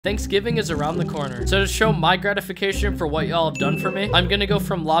Thanksgiving is around the corner, so to show my gratification for what y'all have done for me, I'm gonna go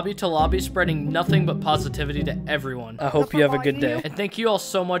from lobby to lobby spreading nothing but positivity to everyone. I hope you have a good day. And thank you all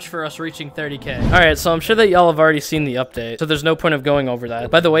so much for us reaching 30K. Alright, so I'm sure that y'all have already seen the update, so there's no point of going over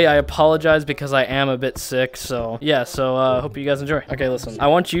that. By the way, I apologize because I am a bit sick, so yeah, hope you guys enjoy. Okay, listen, I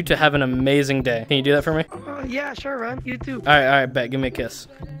want you to have an amazing day. Can you do that for me? Yeah, sure, Ron. You too. Alright, bet. Give me a kiss.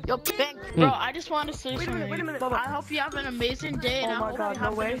 Yo, thanks, bro. I just wanted to say something. Wait a minute. I hope you have an amazing day, and I hope you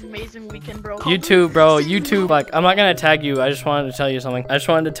have an amazing weekend, bro. You too, bro. You too. Like, I'm not gonna tag you. I just wanted to tell you something. I just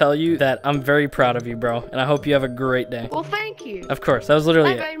wanted to tell you that I'm very proud of you, bro. And I hope you have a great day. Well, thank you. Of course. That was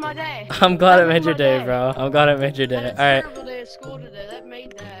literally That made my day. I'm glad it made your day, bro. I'm glad it made your day. I had a terrible day at school today. That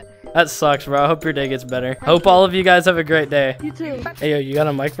made that. That sucks, bro. I hope your day gets better. Hope all of you guys have a great day. You too. Hey, yo, you got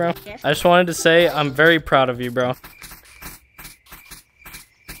a mic, bro? I just wanted to say I'm very proud of you, bro.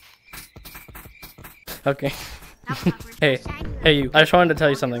 Okay. Hey, you. I just wanted to tell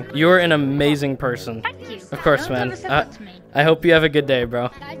you something. You're an amazing person. Thank you. Of course, man. I hope you have a good day, bro.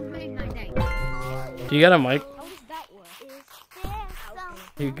 Do you got a mic?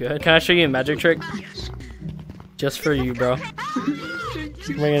 You good? Can I show you a magic trick? Just for you, bro.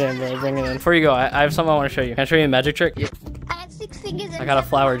 Bring it in, bro. Bring it in. Before you go, I have something I want to show you. Can I show you a magic trick? I have 6 fingers. I got a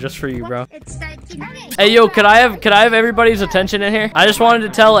flower just for you, bro. It's 13. Hey, yo, could I have everybody's attention in here? I just wanted to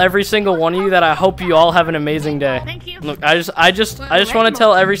tell every single one of you that I hope you all have an amazing day. Thank you. Look, I just want to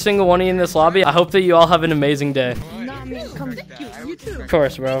tell every single one of you in this lobby, I hope that you all have an amazing day. You too. Of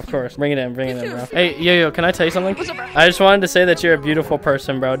course, bro, of course. Bring it in, bro. Hey, yo, can I tell you something? I just wanted to say that you're a beautiful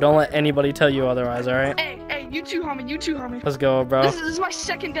person, bro. Don't let anybody tell you otherwise, alright? Hey, you too, homie. You too, homie. Let's go, bro. This is my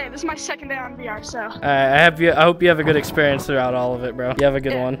second day. This is my second day on VR, so. Alright, I hope you have a good experience throughout all of it, bro. You have a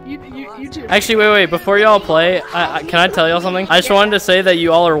good one. You too. Actually, wait. Before y'all play, can I tell y'all something? I just wanted to say that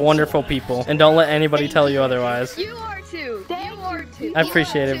you all are wonderful people, and don't let anybody tell you otherwise. You are too. You are too. I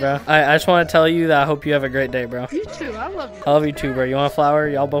appreciate it, bro. I just want to tell you that I hope you have a great day, bro. You too. I love you. I love you too, bro. You want a flower?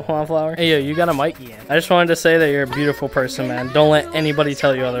 Y'all both want a flower? Hey, yo, you got a mic? Yeah. I just wanted to say that you're a beautiful person, man. Don't let anybody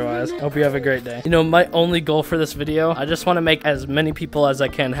tell you otherwise. Hope you have a great day. You know, my only goal for this video, I just want to make as many people as I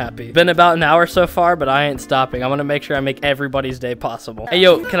can happy. Been about an hour so far, but I ain't stopping. I want to make sure I make everybody's day possible. Hey,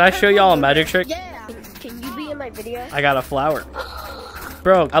 yo, can I show y'all a magic trick? Yeah. Can you be in my video? I got a flower.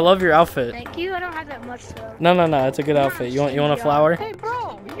 Bro, I love your outfit. Thank you. I don't have that much though. No, it's a good outfit. You want a flower? Hey,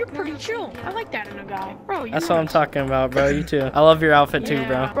 bro, you're pretty chill. I like that in a guy. Bro, That's what I'm talking about, bro. You too. I love your outfit too,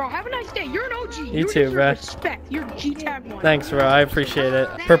 bro. Bro, have a nice day. You're an OG. You too, bro. Respect. You're G-Tag 1. Thanks, bro. I appreciate it.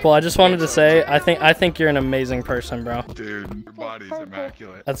 Purple, I just wanted to say, I think you're an amazing person, bro. Dude, your body's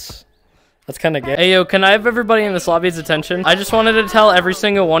immaculate. That's kind of gay. Hey, yo, can I have everybody in this lobby's attention? I just wanted to tell every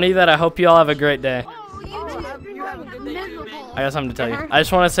single one of you that I hope you all have a great day. I got something to tell you. I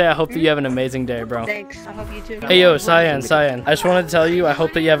just want to say I hope that you have an amazing day, bro. Thanks. I hope you too. Hey, yo, Cyan. I just wanted to tell you I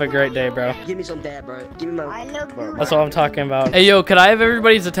hope that you have a great day, bro. Give me some dad, bro. Give me my. I love you. That's what I'm talking about. Hey, yo, could I have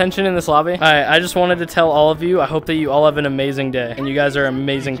everybody's attention in this lobby? Alright, I just wanted to tell all of you I hope that you all have an amazing day. And you guys are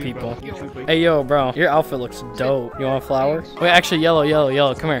amazing people. Hey, yo, bro. Your outfit looks dope. You want a flower? Wait, actually,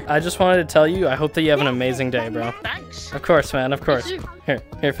 yellow. Come here. I just wanted to tell you I hope that you have an amazing day, bro. Thanks. Of course, man. Of course.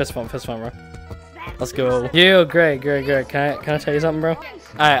 Here, fist bump, bro. Let's go. Yo, great. Can I tell you something, bro?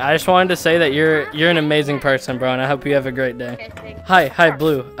 Alright, I just wanted to say that you're an amazing person, bro, and I hope you have a great day. Hi,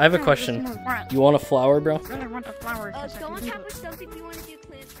 Blue. I have a question. You want a flower, bro?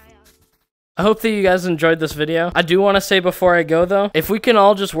 I hope that you guys enjoyed this video. I do want to say before I go, though, if we can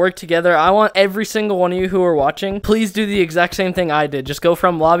all just work together, I want every single one of you who are watching, please do the exact same thing I did. Just go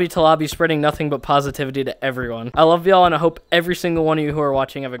from lobby to lobby, spreading nothing but positivity to everyone. I love y'all, and I hope every single one of you who are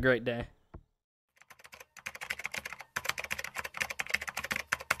watching have a great day.